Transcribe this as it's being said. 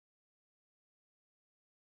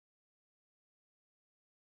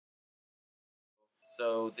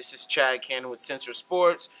So this is Chad Cannon with Sensor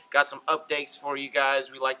Sports. Got some updates for you guys.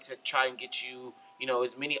 We like to try and get you,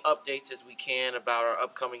 as many updates as we can about our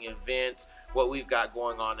upcoming events, what we've got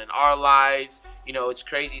going on in our lives. It's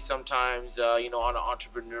crazy sometimes, on an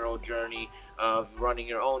entrepreneurial journey of running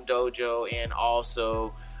your own dojo and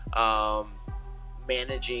also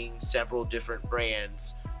managing several different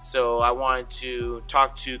brands. So I wanted to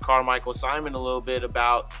talk to Carmichael Simon a little bit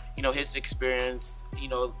about, his experience,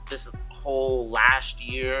 this whole last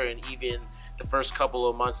year and even the first couple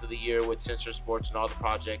of months of the year with Sensor Sports and all the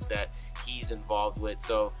projects that he's involved with.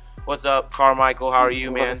 So what's up, Carmichael? How are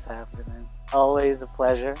you, man? What's happening, man? Always a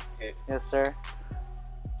pleasure. Okay. Yes, sir.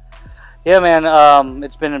 Yeah, man,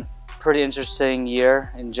 it's been a pretty interesting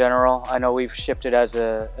year in general. I know we've shifted as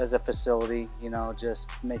a facility, just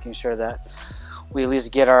making sure that we at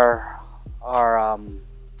least get our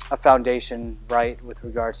foundation right with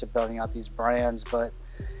regards to building out these brands. But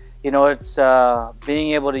it's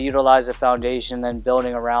being able to utilize a foundation, then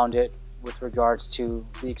building around it with regards to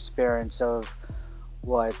the experience of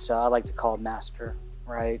what I like to call master,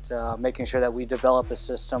 right? Making sure that we develop a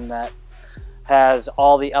system that has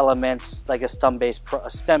all the elements like a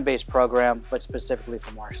STEM-based program, but specifically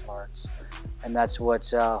for martial arts. And that's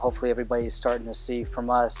what hopefully everybody's starting to see from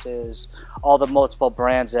us, is all the multiple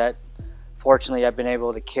brands that fortunately I've been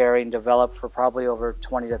able to carry and develop for probably over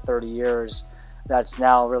 20 to 30 years. That's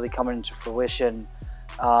now really coming into fruition,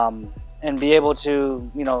 and be able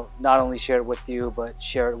to not only share it with you, but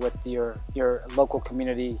share it with your local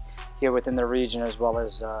community here within the region as well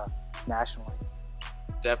as nationally.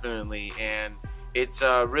 Definitely. And it's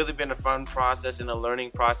really been a fun process and a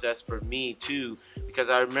learning process for me too, because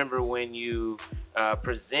I remember when you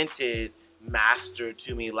presented M.A.S.T.E.R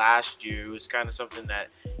to me last year, it was kind of something that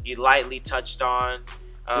you lightly touched on.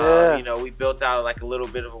 We built out like a little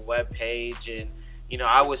bit of a web page, and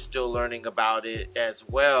I was still learning about it as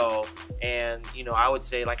well. And I would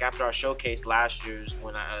say, like, after our showcase last year's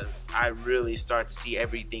when I really started to see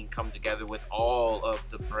everything come together with all of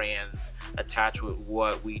the brands attached with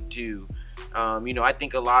what we do. I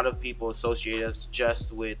think a lot of people associate us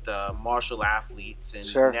just with martial athletes, and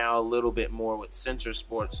sure, now a little bit more with Sensor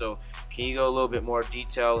Sports. So can you go a little bit more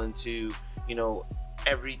detail into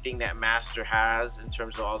everything that M.A.S.T.E.R has in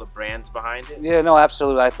terms of all the brands behind it? Yeah, no,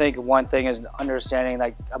 absolutely. I think one thing is understanding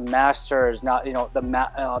like a master is not,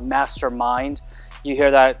 the mastermind. You hear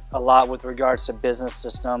that a lot with regards to business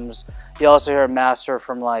systems. You also hear master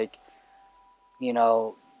from like,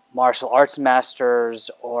 martial arts masters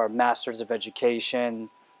or masters of education,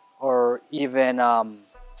 or even,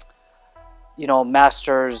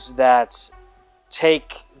 masters that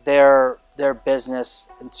take their business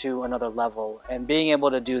into another level. And being able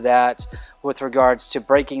to do that with regards to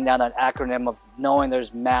breaking down that acronym of knowing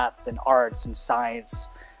there's math and arts and science,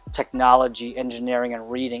 technology, engineering, and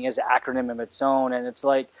reading is an acronym of its own. And it's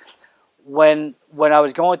like when I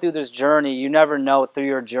was going through this journey, you never know through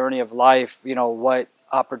your journey of life, what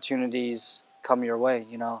opportunities come your way,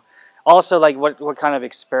 Also, like what kind of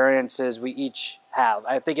experiences we each have.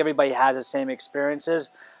 I think everybody has the same experiences,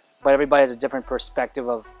 but everybody has a different perspective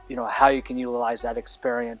of how you can utilize that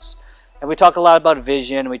experience. And we talk a lot about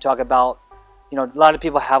vision. We talk about a lot of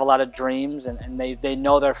people have a lot of dreams, and they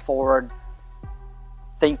know they're forward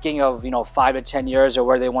thinking of 5 to 10 years or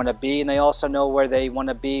where they want to be, and they also know where they want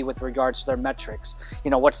to be with regards to their metrics.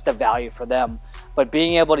 What's the value for them? But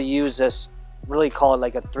being able to use this, really call it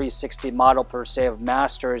like a 360 model per se of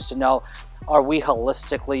masters, to know, are we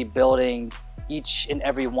holistically building each and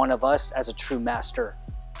every one of us as a true master?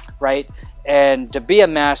 Right? And to be a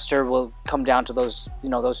master will come down to those,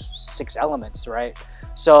 those 6 elements, right?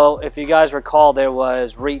 So if you guys recall, there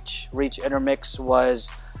was Reach. Reach Intermix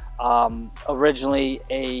was originally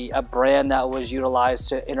a brand that was utilized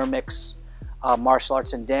to intermix martial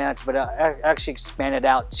arts and dance, but it actually expanded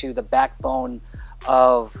out to the backbone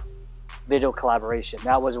of video collaboration.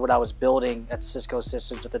 That was what I was building at Cisco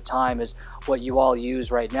Systems at the time, is what you all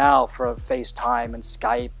use right now for FaceTime and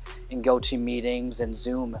Skype and GoToMeetings and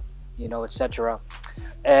Zoom, etc.,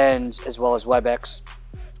 and as well as WebEx.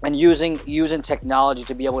 And using technology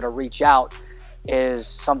to be able to reach out is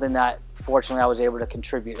something that fortunately I was able to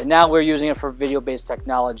contribute. And now we're using it for video-based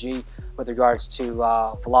technology with regards to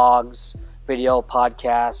vlogs, video,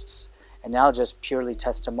 podcasts, and now just purely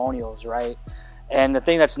testimonials, right? And the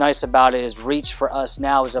thing that's nice about it is Reach for us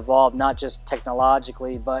now has evolved not just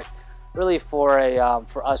technologically, but really for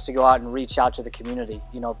us to go out and reach out to the community.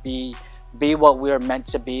 Be what we're meant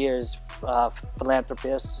to be as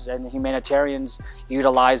philanthropists and humanitarians,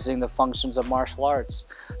 utilizing the functions of martial arts.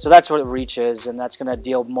 So that's what Reach is, and that's going to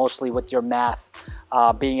deal mostly with your math,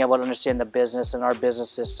 being able to understand the business and our business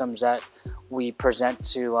systems that we present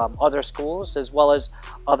to other schools as well as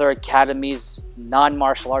other academies,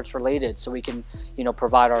 non-martial arts related, so we can, you know,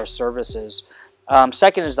 provide our services.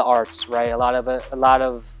 Second is the arts, right? A lot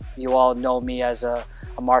of you all know me as a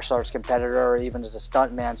martial arts competitor, or even as a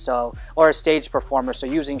stuntman, or a stage performer. So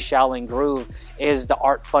using Shaolin Groove is the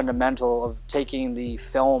art fundamental of taking the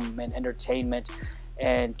film and entertainment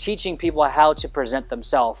and teaching people how to present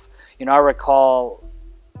themselves. You know, I recall,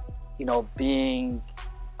 you know, being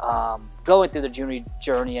going through the junior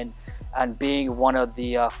journey and being one of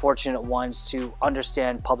the fortunate ones to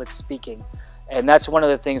understand public speaking. And that's one of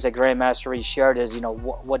the things that Grandmaster shared is, you know,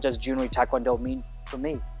 what does junior Taekwondo mean for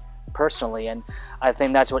me personally? And I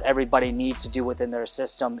think that's what everybody needs to do within their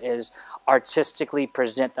system, is artistically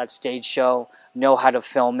present that stage show, know how to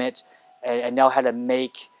film it, and know how to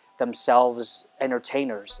make themselves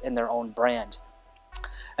entertainers in their own brand.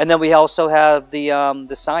 And then we also have the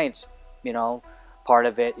science, you know, part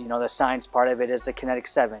of it. You know, the science part of it is the Kinetic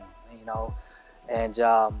 7, you know, and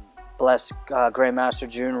bless Grandmaster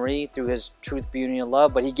Jun-Ri through his Truth, Beauty, and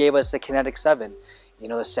Love, but he gave us the Kinetic 7, you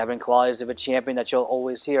know, the 7 qualities of a champion that you'll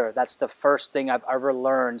always hear. That's the first thing I've ever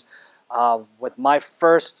learned with my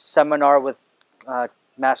first seminar with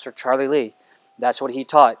Master Charlie Lee. That's what he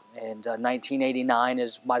taught. And 1989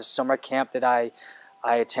 is my summer camp that I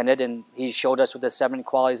attended, and he showed us what the 7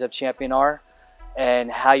 qualities of champion are and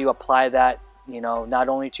how you apply that, you know, not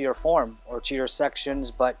only to your form or to your sections,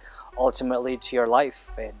 but ultimately to your life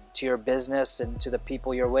and to your business and to the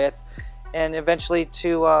people you're with, and eventually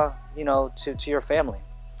to you know, to your family.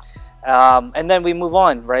 And then we move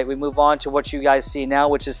on, right? We move on to what you guys see now,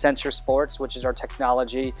 which is Sensor Sports, which is our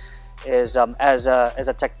technology. Is as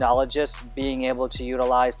a technologist, being able to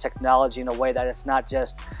utilize technology in a way that it's not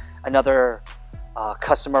just another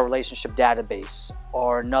customer relationship database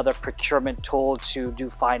or another procurement tool to do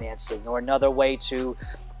financing or another way to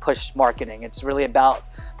push marketing. It's really about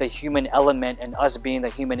the human element and us being the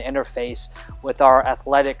human interface with our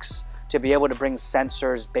athletics to be able to bring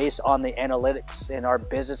sensors based on the analytics and our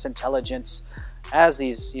business intelligence as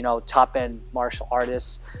these, you know, top-end martial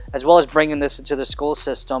artists, as well as bringing this into the school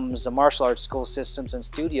systems, the martial arts school systems and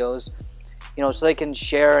studios, you know, so they can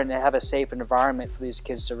share and have a safe environment for these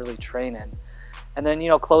kids to really train in. And then, you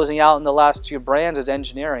know, closing out in the last 2 brands is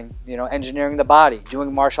engineering, you know, engineering the body,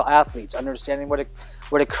 doing martial athletes, understanding what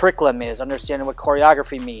a curriculum is, understanding what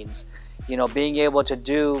choreography means, you know, being able to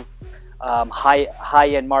do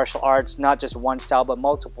high-end martial arts, not just one style, but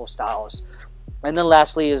multiple styles. And then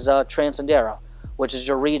lastly is TranscendEra, which is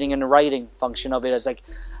your reading and writing function of it. It's like,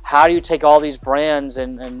 how do you take all these brands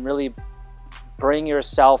and really bring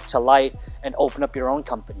yourself to light and open up your own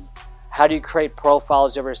company? How do you create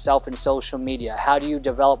profiles of yourself in social media? How do you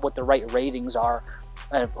develop what the right ratings are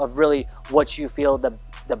of really what you feel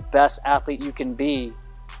the best athlete you can be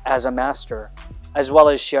as a master, as well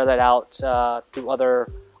as share that out through other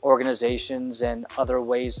organizations and other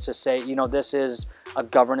ways to say, you know, this is a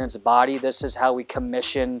governance body. This is how we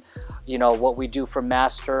commission, you know, what we do for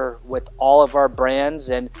M.A.S.T.E.R with all of our brands,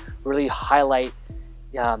 and really highlight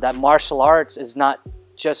that martial arts is not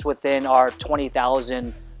just within our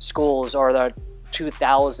 20,000 schools or the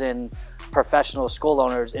 2,000 professional school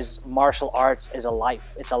owners. Is martial arts is a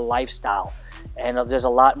life. It's a lifestyle. And there's a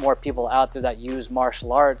lot more people out there that use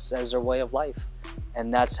martial arts as their way of life.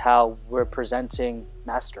 And that's how we're presenting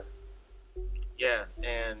M.A.S.T.E.R. Yeah,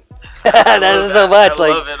 and That's so much. I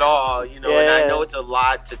love it all, you know, yeah. And I know it's a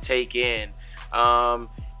lot to take in.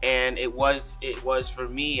 And it was for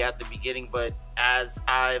me at the beginning, but as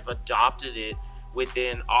I've adopted it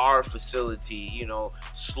within our facility, you know,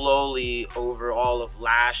 slowly over all of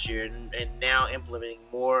last year, and now implementing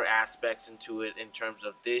more aspects into it in terms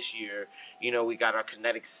of this year. You know, we got our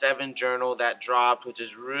Kinetic 7 journal that dropped, which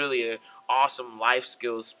is really an awesome life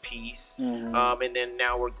skills piece. And then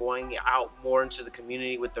now we're going out more into the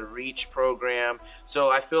community with the REACH program. So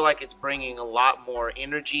I feel like it's bringing a lot more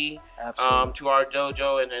energy to our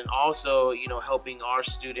dojo, and then also, you know, helping our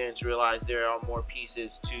students realize there are more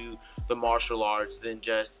pieces to the martial arts than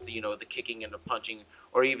just, you know, the kicking and the punching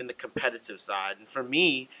or even the competitive side. And for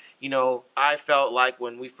me, you know, I felt like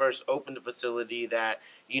when we first opened the facility that,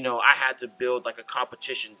 you know, I had to build like a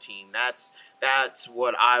competition team. That's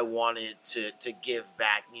what I wanted to give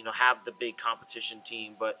back, you know, have the big competition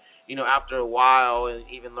team. But, you know, after a while, and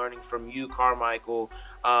even learning from you, Carmichael,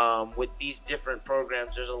 with these different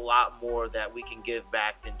programs, there's a lot more that we can give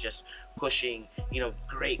back than just pushing, you know,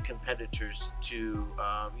 great competitors to,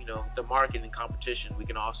 you know, the market and competition. We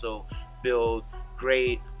can also build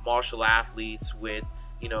great martial athletes with,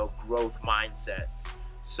 you know, growth mindsets.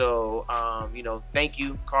 So, you know, thank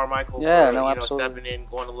you, Carmichael, for absolutely. stepping in,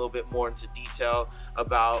 going a little bit more into detail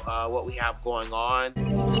about what we have going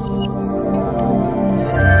on.